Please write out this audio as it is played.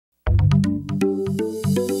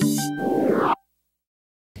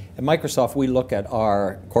At Microsoft, we look at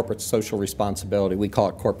our corporate social responsibility, we call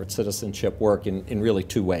it corporate citizenship work, in really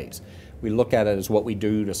two ways. We look at it as what we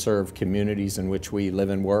do to serve communities in which we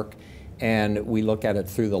live and work, and we look at it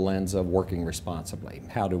through the lens of working responsibly.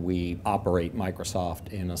 How do we operate Microsoft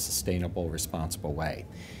in a sustainable, responsible way?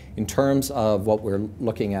 In terms of what we're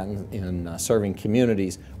looking at in serving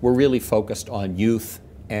communities, we're really focused on youth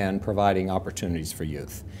and providing opportunities for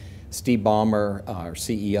youth. Steve Ballmer, our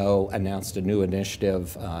CEO, announced a new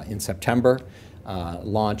initiative in September,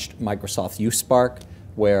 launched Microsoft YouthSpark,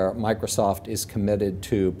 where Microsoft is committed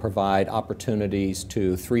to provide opportunities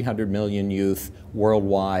to 300 million youth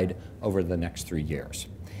worldwide over the next 3 years.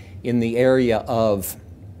 In the area of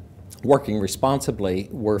working responsibly,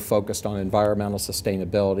 we're focused on environmental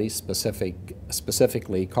sustainability,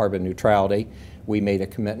 specifically carbon neutrality. We made a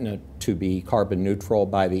commitment to be carbon neutral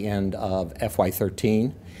by the end of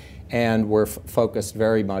FY13. And we're focused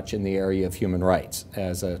very much in the area of human rights.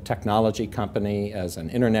 As a technology company, as an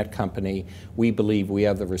internet company, we believe we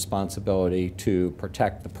have the responsibility to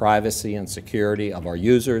protect the privacy and security of our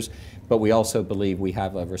users, but we also believe we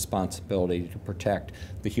have a responsibility to protect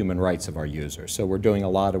the human rights of our users. So we're doing a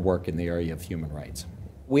lot of work in the area of human rights.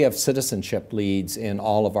 We have citizenship leads in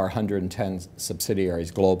all of our 110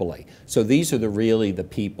 subsidiaries globally. So these are really the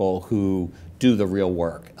people who do the real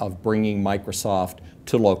work of bringing Microsoft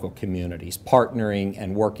to local communities, partnering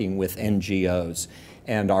and working with NGOs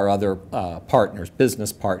and our other partners,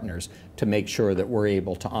 business partners, to make sure that we're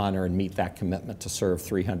able to honor and meet that commitment to serve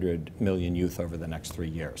 300 million youth over the next 3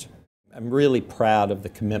 years. I'm really proud of the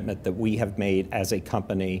commitment that we have made as a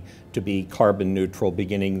company to be carbon neutral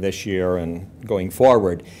beginning this year and going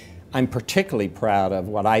forward. I'm particularly proud of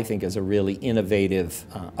what I think is a really innovative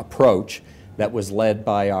approach that was led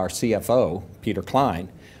by our CFO, Peter Klein,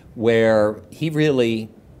 where he really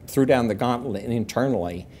threw down the gauntlet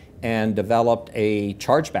internally and developed a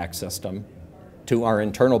chargeback system to our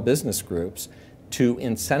internal business groups to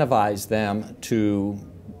incentivize them to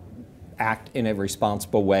act in a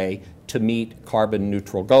responsible way to meet carbon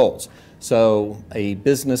neutral goals. So a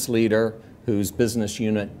business leader whose business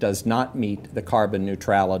unit does not meet the carbon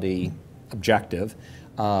neutrality objective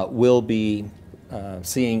will be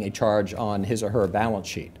seeing a charge on his or her balance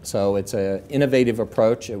sheet. So it's an innovative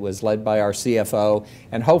approach. It was led by our CFO,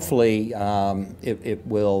 and hopefully it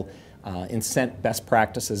will incent best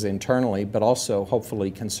practices internally, but also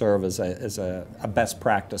hopefully can serve as a best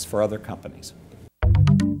practice for other companies.